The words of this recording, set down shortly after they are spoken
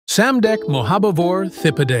Samdech Mohabovor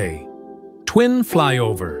Thipadei, Twin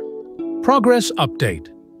Flyover. Progress Update.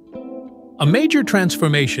 A major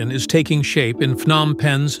transformation is taking shape in Phnom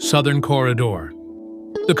Penh's southern corridor.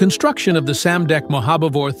 The construction of the Samdech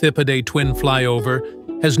Mohabovor Thipadei Twin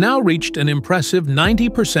Flyover has now reached an impressive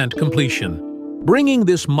 90% completion, bringing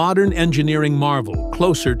this modern engineering marvel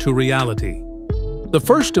closer to reality. The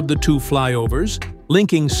first of the two flyovers,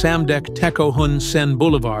 linking Samdech Techo International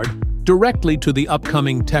Boulevard directly to the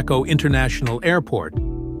upcoming Techo International Airport,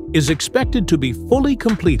 is expected to be fully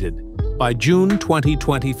completed by June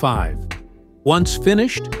 2025. Once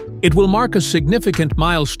finished, it will mark a significant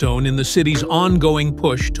milestone in the city's ongoing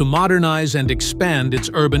push to modernize and expand its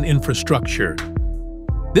urban infrastructure.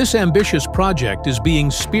 This ambitious project is being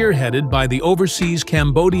spearheaded by the Overseas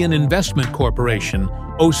Cambodian Investment Corporation,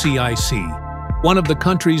 OCIC, one of the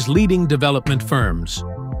country's leading development firms.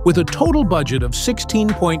 With a total budget of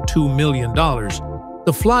 $16.2 million,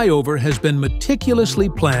 the flyover has been meticulously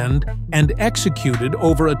planned and executed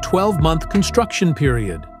over a 12-month construction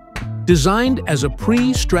period. Designed as a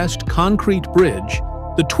pre-stressed concrete bridge,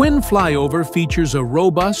 the twin flyover features a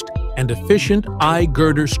robust and efficient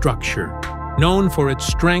eye-girder structure, known for its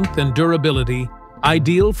strength and durability,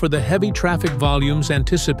 ideal for the heavy traffic volumes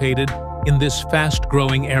anticipated in this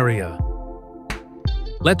fast-growing area.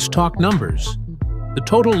 Let's talk numbers. The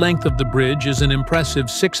total length of the bridge is an impressive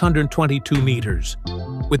 622 meters,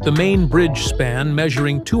 with the main bridge span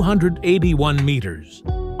measuring 281 meters.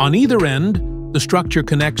 On either end, the structure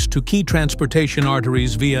connects to key transportation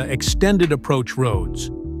arteries via extended approach roads,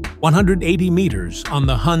 180 meters on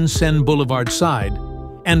the Hun Sen Boulevard side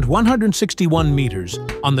and 161 meters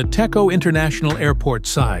on the Techo International Airport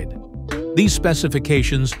side. These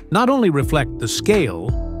specifications not only reflect the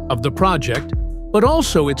scale of the project, but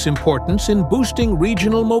also its importance in boosting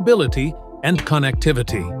regional mobility and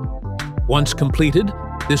connectivity. Once completed,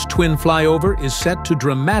 this twin flyover is set to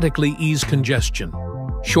dramatically ease congestion,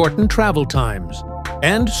 shorten travel times,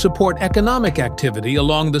 and support economic activity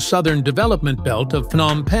along the southern development belt of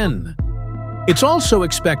Phnom Penh. It's also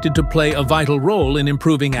expected to play a vital role in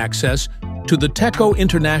improving access to the Techo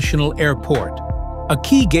International Airport, a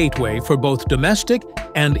key gateway for both domestic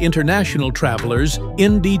and international travelers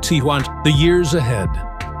in the years ahead.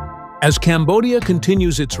 As Cambodia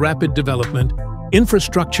continues its rapid development,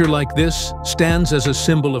 infrastructure like this stands as a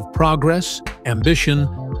symbol of progress, ambition,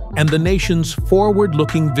 and the nation's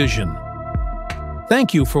forward-looking vision.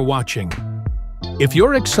 Thank you for watching. If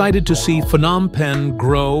you're excited to see Phnom Penh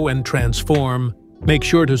grow and transform, make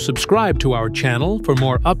sure to subscribe to our channel for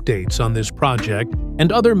more updates on this project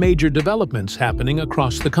and other major developments happening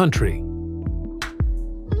across the country.